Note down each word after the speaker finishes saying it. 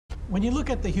When you look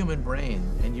at the human brain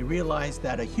and you realize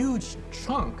that a huge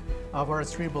chunk of our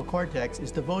cerebral cortex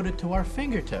is devoted to our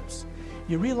fingertips,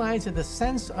 you realize that the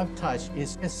sense of touch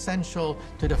is essential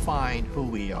to define who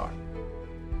we are.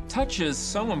 Touch is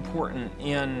so important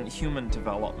in human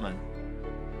development.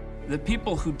 The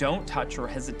people who don't touch or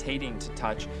hesitating to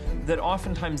touch, that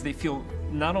oftentimes they feel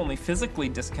not only physically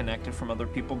disconnected from other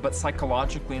people, but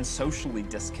psychologically and socially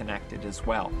disconnected as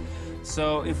well.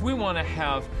 So if we want to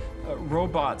have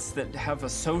robots that have a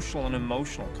social and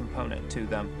emotional component to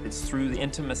them, it's through the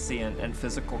intimacy and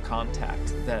physical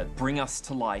contact that bring us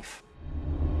to life.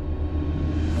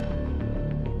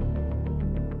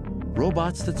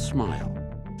 Robots that smile,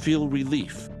 feel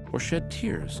relief, or shed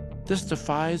tears. This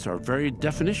defies our very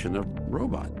definition of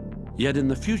robot. Yet in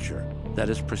the future, that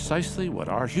is precisely what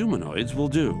our humanoids will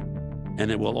do.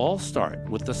 And it will all start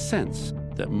with the sense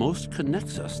that most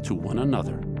connects us to one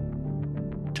another: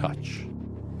 touch.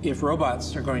 If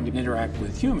robots are going to interact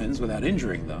with humans without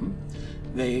injuring them,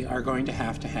 they are going to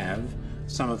have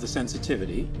some of the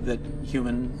sensitivity that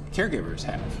human caregivers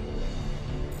have.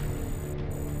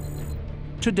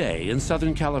 Today in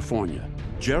Southern California,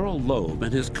 Gerald Loeb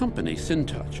and his company,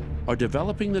 SynTouch, are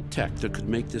developing the tech that could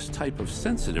make this type of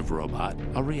sensitive robot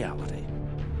a reality.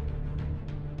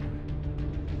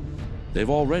 They've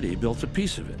already built a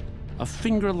piece of it, a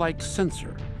finger-like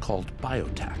sensor called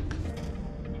BioTac.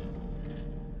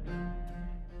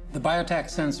 The BioTac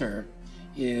sensor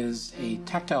is a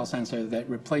tactile sensor that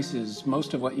replaces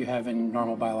most of what you have in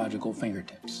normal biological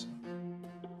fingertips.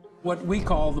 What we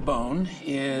call the bone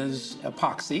is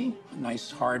epoxy, a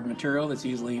nice hard material that's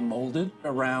easily molded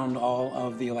around all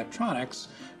of the electronics,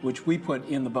 which we put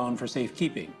in the bone for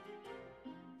safekeeping.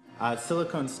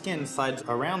 Silicone skin slides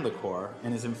around the core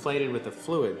and is inflated with a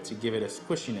fluid to give it a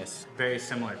squishiness very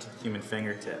similar to the human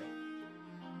fingertip.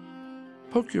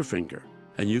 Poke your finger,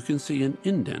 and you can see an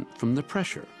indent from the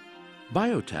pressure.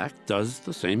 BioTac does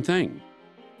the same thing,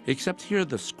 except here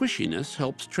the squishiness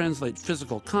helps translate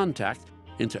physical contact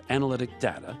into analytic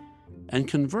data and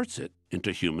converts it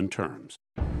into human terms.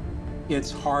 It's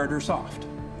hard or soft,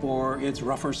 or it's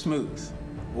rough or smooth,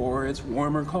 or it's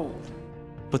warm or cold.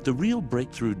 But the real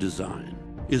breakthrough design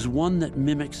is one that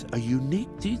mimics a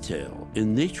unique detail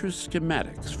in nature's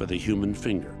schematics for the human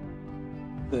finger.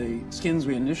 The skins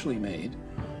we initially made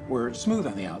were smooth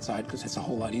on the outside because it's a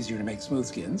whole lot easier to make smooth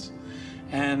skins.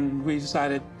 And we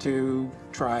decided to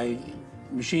try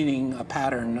machining a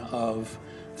pattern of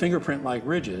fingerprint-like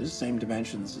ridges, same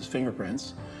dimensions as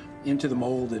fingerprints, into the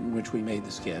mold in which we made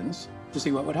the skins to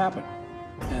see what would happen.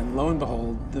 And lo and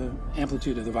behold, the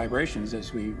amplitude of the vibrations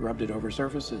as we rubbed it over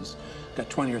surfaces got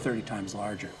 20 or 30 times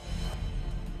larger.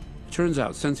 Turns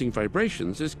out sensing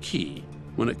vibrations is key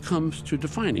when it comes to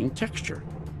defining texture.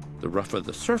 The rougher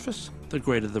the surface, the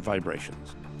greater the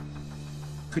vibrations.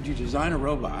 Could you design a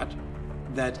robot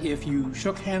that if you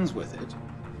shook hands with it,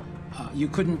 you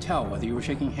couldn't tell whether you were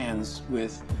shaking hands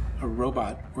with a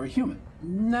robot or a human?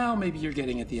 Now maybe you're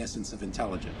getting at the essence of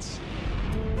intelligence.